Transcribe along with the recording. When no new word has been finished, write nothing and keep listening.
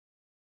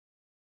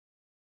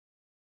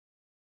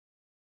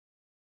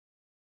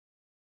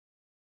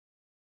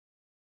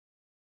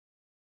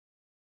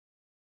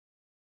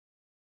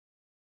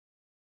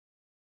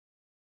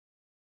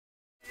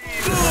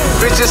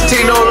Bitches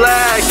Tino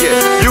lacking.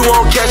 You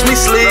won't catch me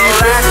sleeping.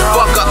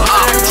 Fuck her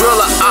up, drill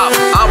her up.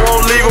 I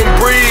won't leave them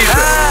breathing.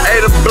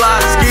 Ate a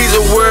block, skis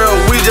a world.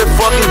 We just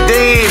fucking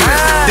demons.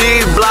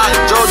 These block,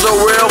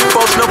 JoJo real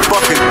folks, no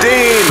fucking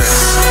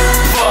demons.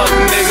 Fuck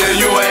nigga,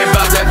 you ain't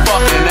about that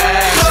fucking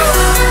action.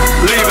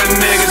 Leave a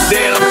nigga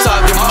dead, I'm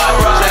talking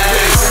Michael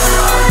Jackson.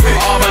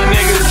 All my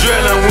niggas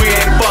drilling, we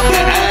ain't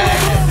fucking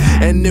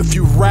acting. And if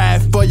you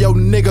ride for your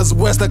niggas,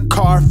 where's the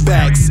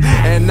Carfax?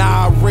 And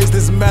I raise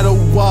this metal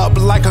up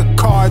like a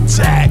car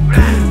jack.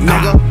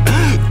 Nigga,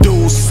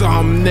 do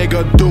some,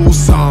 nigga, do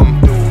some.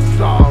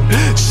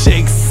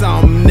 Shake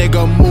some,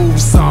 nigga, move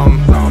some.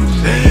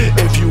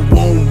 If you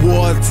want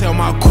war, tell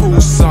my crew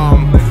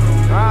some.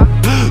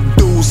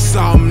 Do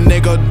some,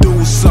 nigga,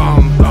 do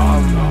some.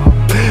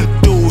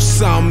 Do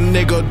some,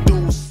 nigga,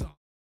 do some.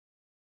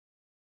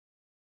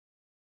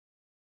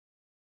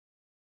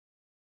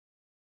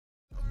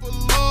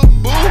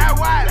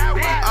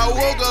 I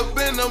woke up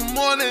in the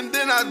morning,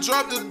 then I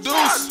dropped the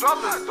deuce.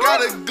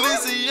 Got a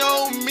glizzy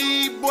on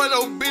me, boy,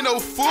 don't be no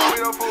fool.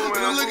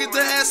 Look at the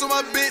ass on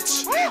my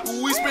bitch.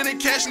 We spending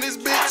cash in this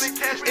bitch.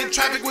 In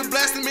traffic, we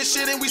blasting this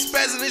shit, and we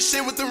spazzing this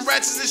shit with them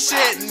ratchets and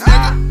shit.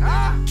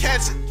 Nigga,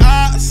 catching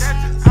us.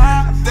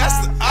 That's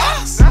the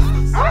us.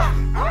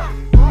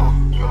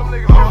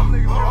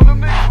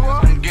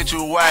 Get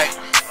you whack.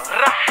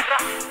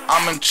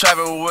 I'm in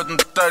traffic with them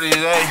 30s,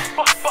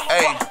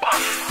 ayy.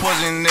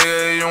 Pussy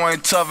nigga, you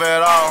ain't tough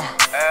at all.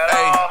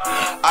 Ayy,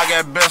 I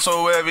got best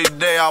so every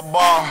day I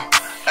ball.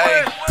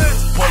 Ayy,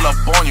 pull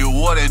up on you,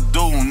 what it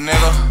do,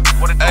 nigga?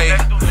 Ayy,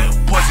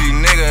 pussy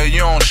nigga, you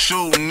don't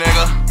shoot,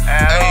 nigga.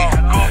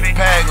 Ayy,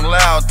 pack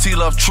loud,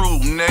 T-Love true,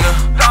 nigga.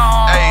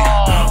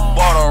 Ayy,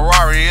 bought a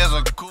Rari, it's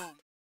a coupe.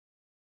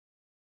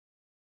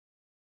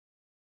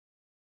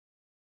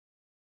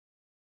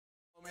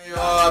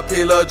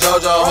 RP Lil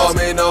JoJo,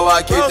 homie, know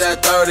I keep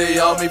that 30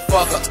 on me.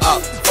 Fuck her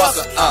up, fuck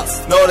her up.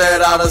 Know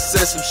that I done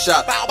sent some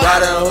shot.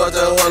 Riding hood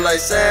to hood like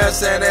Sam,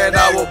 saying that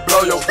I will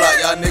blow your block.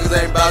 Y'all niggas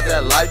ain't about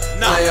that life.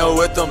 Playing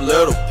with them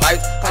little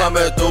pipes.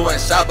 Coming through and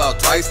shot about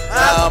twice.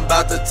 Now I'm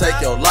about to take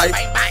your life.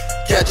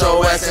 Catch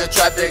your ass in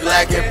traffic,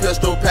 lacking,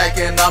 pistol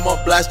packing. I'ma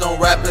blast on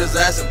rappers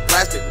ass and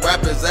plastic,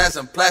 rappers ass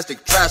and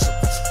plastic, trash em.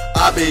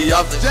 I be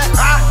off the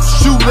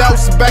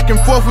Shootouts back and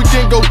forth, we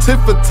can go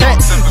tit for tat.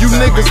 You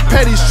niggas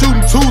petty,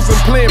 shooting twos and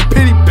playing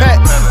pity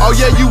pat. Oh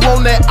yeah, you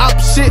on that op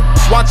shit,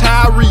 watch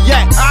how I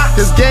react.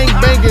 Cause gang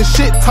banging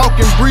shit,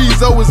 talking Breezy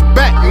is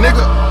back,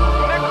 nigga.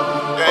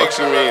 Fuck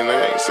you mean,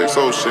 nigga?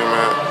 6-0 shit,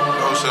 man.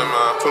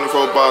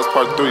 24 bars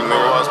part 3,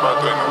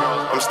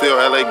 nigga. I'm still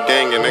LA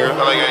gangin', nigga.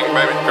 LA gangin',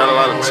 baby. Got a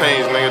lot of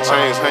chains, nigga.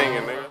 Chains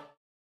hanging, nigga.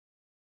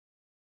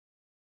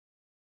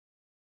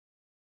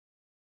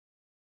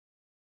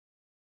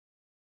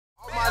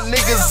 My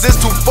niggas is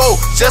 2-4,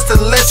 just to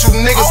let you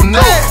niggas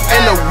know.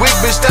 And the wig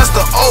bitch, that's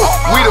the O.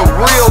 We the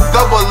real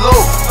double O.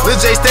 Lil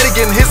J steady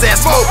getting his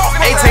ass smoked.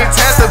 18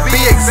 times to be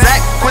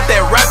exact. Quit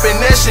that rapping,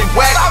 that shit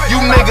whack. You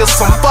niggas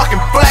some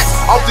fucking flats.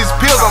 Off these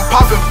pills, I'm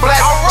popping flat.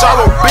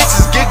 Jalo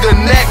bitches get good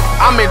neck.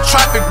 I'm in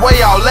traffic, where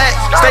y'all at?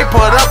 Stay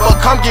put up or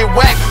come get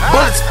whacked.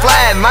 Bullets fly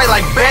at night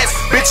like bats.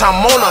 Bitch,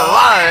 I'm on a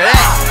lot of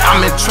that.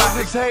 I'm in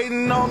traffic.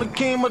 Hating on the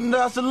king, but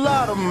that's a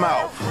lot of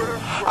mouth.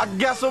 I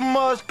got so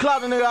much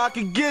clout, nigga, I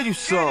could give you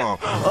some.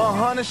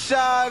 100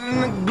 shot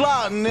in the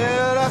Glock,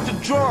 nigga, that's the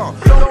drum.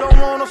 Don't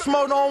want no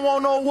smoke, don't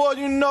want no war,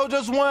 you know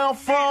just where I'm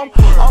from.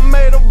 I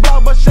made a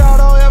block, but shout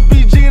out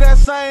FBG, that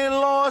St.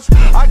 Lawrence.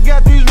 I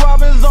got these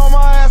robins on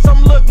my ass,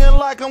 I'm looking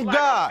like I'm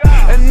God.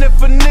 And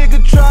if a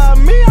nigga try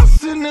me, I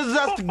send his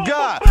ass to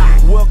God.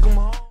 Welcome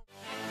home.